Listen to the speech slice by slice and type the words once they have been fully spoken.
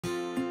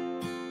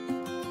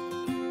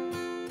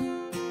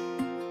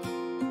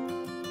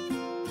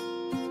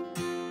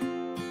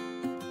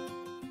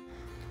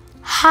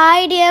Hi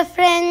dear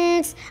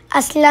friends,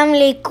 Assalamu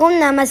alaikum,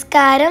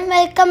 Namaskaram,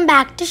 welcome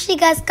back to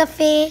Shiga's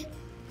Cafe.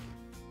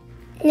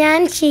 ഞാൻ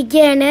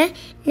ഷിഗയാണ്.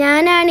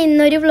 ഞാനാണ്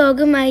ഇന്നൊരു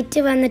വ്ലോഗുമായിട്ട്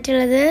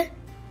വന്നിട്ടുള്ളത്.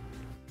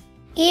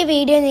 ഈ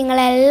വീഡിയോ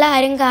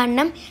നിങ്ങളെല്ലാവരും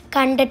കാണണം,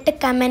 കണ്ടിട്ട്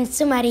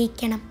കമൻസും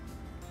അറിയിക്കണം.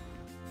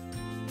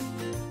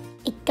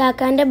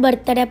 ഇക്കാക്കാൻ്റെ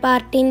ബർത്ത്ഡേ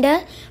പാർട്ടീൻ്റെ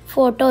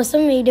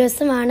ഫോട്ടോസും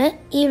വീഡിയോസുമാണ്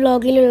ഈ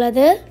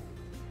വ്ലോഗിലുള്ളത്.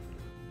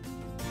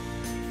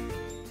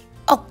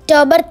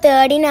 October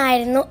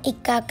 3-നായിരുന്നു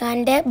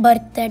ഇക്കാക്കാൻ്റെ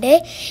birthday.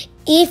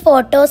 ഈ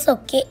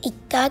ഫോട്ടോസൊക്കെ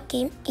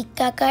ഇക്കാക്കയും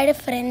ഇക്കാക്കയുടെ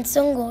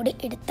ഫ്രണ്ട്സും കൂടി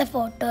എടുത്ത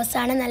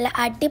ഫോട്ടോസാണ്. നല്ല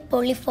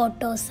അടിപൊളി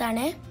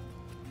ഫോട്ടോസാണ്.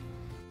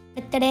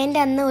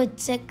 ബർത്ത്ഡേൻ്റെ അന്ന്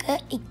ഉച്ചക്ക്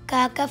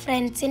ഇക്കാക്ക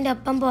ഫ്രണ്ട്സിൻ്റെ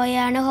ഒപ്പം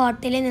പോയാണ്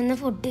ഹോട്ടലിൽ നിന്ന്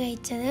ഫുഡ്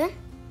കഴിച്ചത്.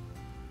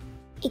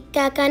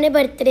 ഇക്കാക്കാൻ്റെ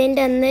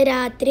ബർത്ത്ഡേൻ്റെ അന്ന്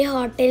രാത്രി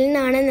ഹോട്ടലിൽ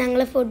നിന്നാണ്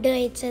ഞങ്ങൾ ഫുഡ്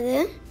കഴിച്ചത്.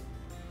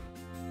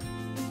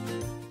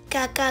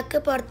 കാക്കാക്ക്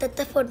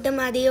പുറത്തത്തെ ഫുഡ്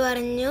മതി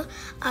പറഞ്ഞു.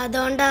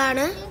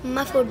 അതുകൊണ്ടാണ്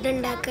ഉമ്മ ഫുഡ്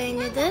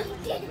ഉണ്ടാക്കുന്നത്.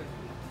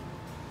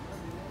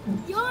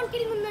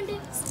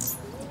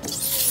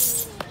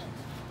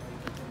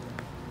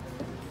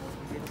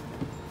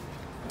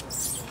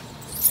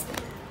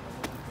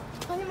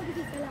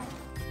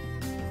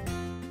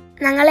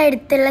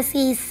 ഞങ്ങളടുത്തുള്ള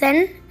സീസൺ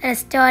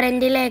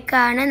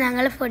റെസ്റ്റോറൻറ്റിലേക്കാണ്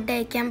ഞങ്ങൾ ഫുഡ്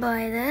കഴിക്കാൻ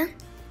പോയത്.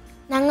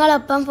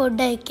 ഞങ്ങളൊപ്പം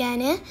ഫുഡ്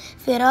കഴിക്കാൻ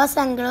ഫിറോസ്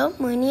അങ്കിളും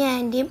മുനി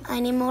ആൻറ്റിയും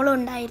അനിമോളും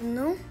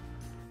ഉണ്ടായിരുന്നു.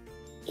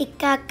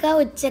 ഇക്കാക്ക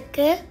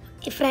ഉച്ചക്ക്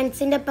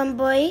ഫ്രണ്ട്സിൻ്റെ ഒപ്പം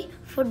പോയി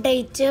ഫുഡ്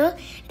കഴിച്ചു.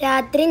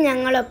 രാത്രി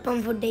ഞങ്ങളൊപ്പം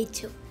ഫുഡ്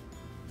കഴിച്ചു.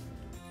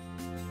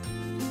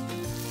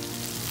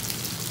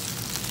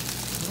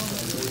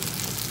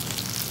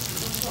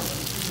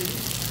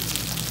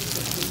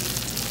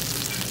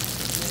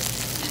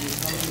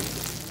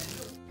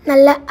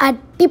 നല്ല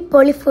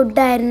അടിപൊളി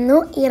ഫുഡായിരുന്നു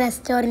ഈ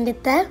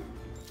റെസ്റ്റോറൻറ്റിലത്തെ.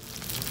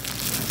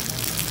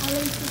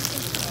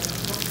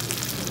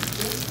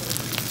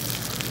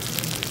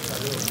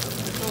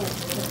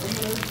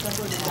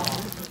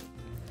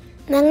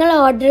 ഞങ്ങൾ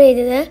ഓർഡർ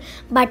ചെയ്തത്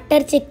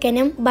ബട്ടർ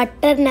ചിക്കനും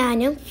ബട്ടർ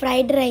നാനും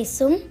ഫ്രൈഡ്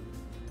റൈസും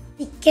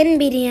ചിക്കൻ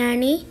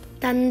ബിരിയാണി,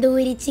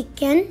 തന്തൂരി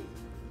ചിക്കൻ,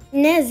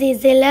 പിന്നെ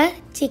സിസിലർ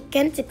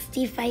ചിക്കൻ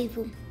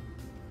 65ഉം.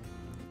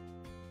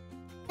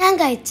 ഞാൻ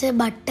കഴിച്ച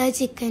ബട്ടർ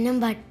ചിക്കനും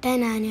ബട്ടർ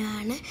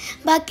നാനുമാണ്.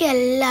 ബാക്കി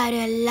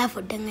എല്ലാവരും എല്ലാ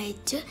ഫുഡും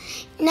കഴിച്ചു.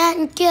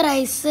 എനിക്ക്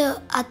റൈസ്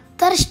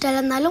അത്ര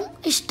ഇഷ്ടമല്ല, എന്നാലും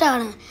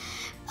ഇഷ്ടമാണ്.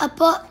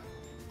 അപ്പോൾ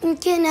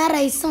ഞാൻ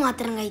റൈസ്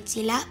മാത്രം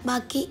കഴിച്ചില്ല,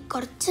 ബാക്കി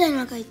കുറച്ച്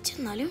ഞങ്ങൾ കഴിച്ചു.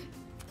 എന്നാലും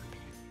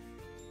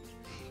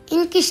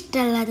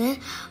എനിക്കിഷ്ടമുള്ളത്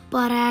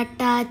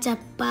പൊറാട്ട,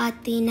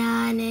 ചപ്പാത്തി,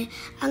 നാന്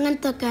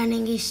അങ്ങനത്തെ ഒക്കെ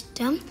ആണെങ്കിൽ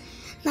ഇഷ്ടം.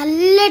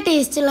 നല്ല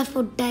ടേസ്റ്റുള്ള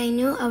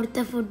ഫുഡായിരുന്നു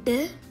അവിടുത്തെ ഫുഡ്.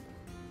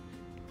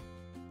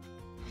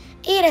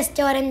 ഈ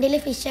റെസ്റ്റോറൻറ്റിൽ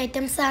ഫിഷ്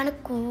ഐറ്റംസാണ്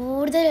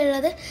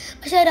കൂടുതലുള്ളത്.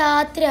 പക്ഷേ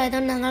രാത്രി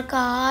ആയതുകൊണ്ട് ഞങ്ങൾക്ക്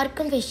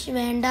ആർക്കും ഫിഷ്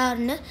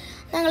വേണ്ടാറുണ്ട്.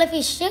 ഞങ്ങൾ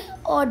ഫിഷ്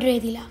ഓർഡർ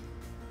ചെയ്തില്ല.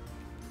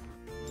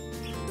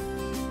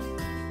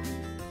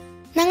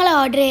 ഞങ്ങൾ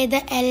ഓർഡർ ചെയ്ത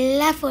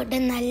എല്ലാ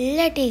ഫുഡും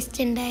നല്ല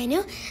ടേസ്റ്റ്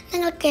ഉണ്ടായിരുന്നു.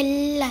 ഞങ്ങൾക്ക്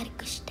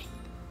എല്ലാവർക്കും ഇഷ്ടമായി.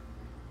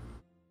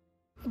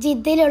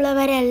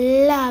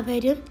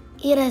 ജിദ്ദയിലുള്ളവരെല്ലാവരും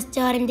ഈ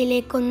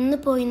റെസ്റ്റോറൻറ്റിലേക്ക് ഒന്ന്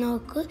പോയി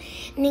നോക്കൂ.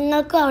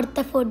 നിങ്ങൾക്കും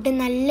അവിടുത്തെ ഫുഡ്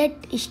നല്ല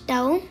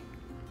ഇഷ്ടമാവും.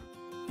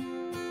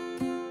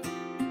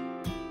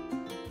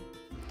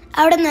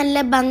 അവിടെ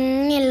നല്ല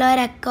ഭംഗിയുള്ള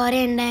ഒരു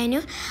അക്വാറിയം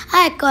ഉണ്ടായിരുന്നു. ആ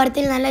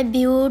അക്വാറിയത്തിൽ നല്ല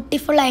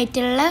ബ്യൂട്ടിഫുൾ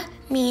ആയിട്ടുള്ള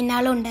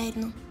മീനുകളും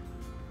ഉണ്ടായിരുന്നു.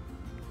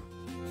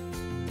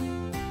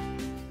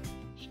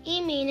 ഈ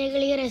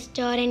മീനുകൾ ഈ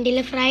റെസ്റ്റോറൻറ്റിൽ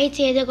ഫ്രൈ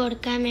ചെയ്ത്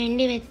കൊടുക്കാൻ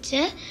വേണ്ടി വെച്ച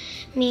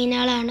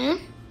മീനുകളാണ്.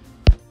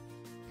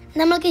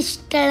 നമുക്ക്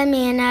ഇഷ്ടമുള്ള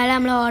മീനുകൾ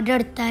നമ്മൾ ഓർഡർ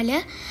എടുത്താൽ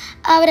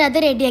അവരത്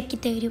റെഡിയാക്കി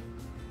തരും.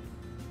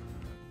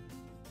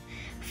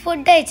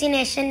 ഫുഡ് കഴിച്ചതിന്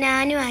ശേഷം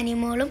ഞാനും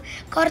അനിമോളും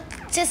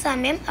കുറച്ച്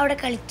സമയം അവിടെ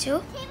കളിച്ചു.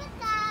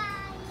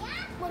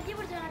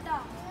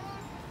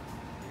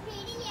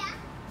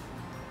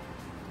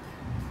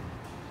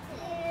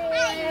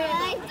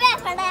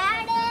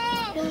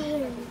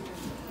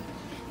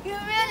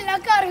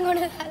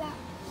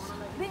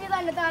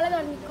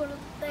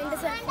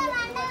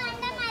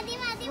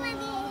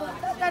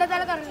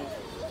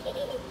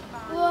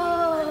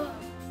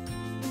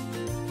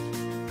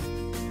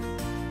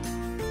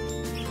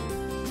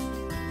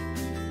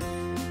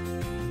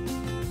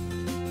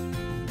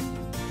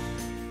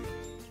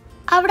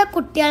 അവിടെ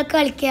കുട്ടികൾക്ക്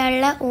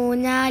കളിക്കാനുള്ള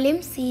ഊഞ്ഞാലും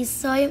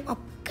സീസോയും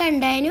ഒക്കെ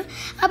ഉണ്ടായിരുന്നു.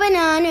 അപ്പോൾ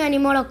ഞാനും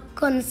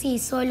അനിമോളൊക്കെ ഒന്ന്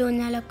സീസോയിലും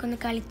ഊഞ്ഞാലൊക്കെ ഒന്ന്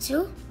കളിച്ചു.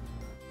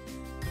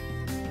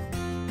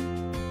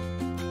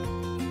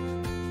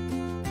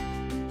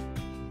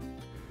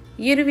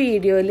 ഈ ഒരു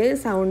വീഡിയോയിൽ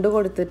സൗണ്ട്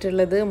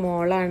കൊടുത്തിട്ടുള്ളത്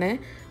മോളാണ്.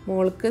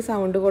 മോൾക്ക്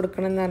സൗണ്ട്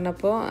കൊടുക്കണം എന്ന്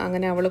പറഞ്ഞപ്പോൾ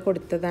അങ്ങനെ അവൾ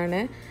കൊടുത്തതാണ്.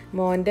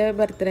 മോൻ്റെ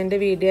ബർത്ത്ഡേൻ്റെ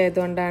വീഡിയോ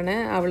ആയതുകൊണ്ടാണ്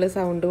അവൾ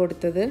സൗണ്ട്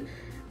കൊടുത്തത്.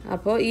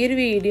 അപ്പോൾ ഈ ഒരു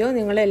വീഡിയോ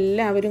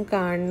നിങ്ങളെല്ലാവരും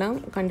കാണണം,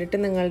 കണ്ടിട്ട്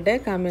നിങ്ങളുടെ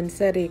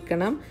കമൻസ്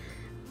അറിയിക്കണം.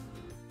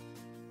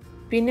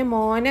 പിന്നെ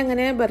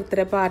മോനങ്ങനെ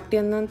ബർത്ത്ഡേ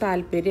പാർട്ടിയൊന്നും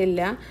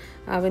താല്പര്യമില്ല.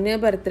 അവന്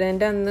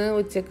ബർത്ത്ഡേൻ്റെ അന്ന്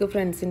ഉച്ചക്ക്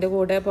ഫ്രണ്ട്സിൻ്റെ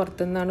കൂടെ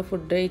പുറത്തുനിന്നാണ്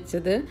ഫുഡ്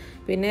കഴിച്ചത്.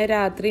 പിന്നെ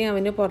രാത്രി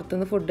അവന്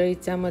പുറത്തുനിന്ന് ഫുഡ്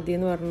കഴിച്ചാൽ മതി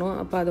എന്ന് പറഞ്ഞു.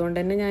 അപ്പോൾ അതുകൊണ്ട്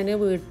തന്നെ ഞാൻ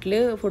വീട്ടിൽ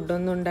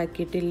ഫുഡൊന്നും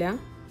ഉണ്ടാക്കിയിട്ടില്ല.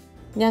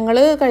 ഞങ്ങൾ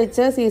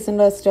കഴിച്ച സീസൺ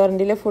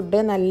റെസ്റ്റോറൻറ്റിലെ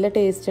ഫുഡ് നല്ല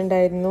ടേസ്റ്റ്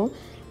ഉണ്ടായിരുന്നു.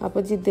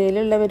 അപ്പോൾ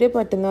ജിദ്ദയിലുള്ളവർ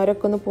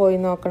പറ്റുന്നവരൊക്കെ ഒന്ന് പോയി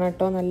നോക്കണം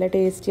കേട്ടോ. നല്ല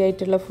ടേസ്റ്റി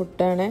ആയിട്ടുള്ള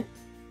ഫുഡാണ്.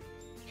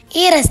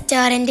 ഈ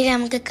റെസ്റ്റോറൻറ്റിൽ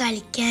നമുക്ക്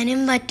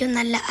കളിക്കാനും പറ്റും,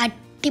 നല്ല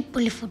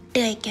അടിപൊളി ഫുഡ്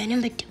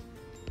കഴിക്കാനും പറ്റും.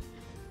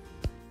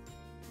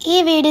 ഈ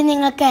വീഡിയോ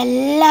നിങ്ങൾക്ക്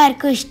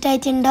എല്ലാവർക്കും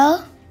ഇഷ്ടമായിട്ടുണ്ടോ?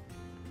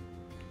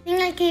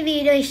 നിങ്ങൾക്ക് ഈ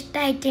വീഡിയോ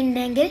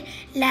ഇഷ്ടമായിട്ടുണ്ടെങ്കിൽ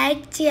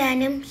ലൈക്ക്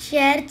ചെയ്യാനും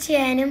ഷെയർ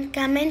ചെയ്യാനും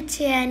കമൻറ്റ്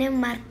ചെയ്യാനും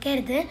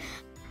മറക്കരുത്.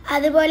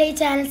 അതുപോലെ ഈ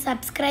ചാനൽ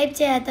സബ്സ്ക്രൈബ്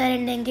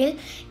ചെയ്യാത്തവരുണ്ടെങ്കിൽ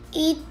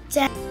ഈ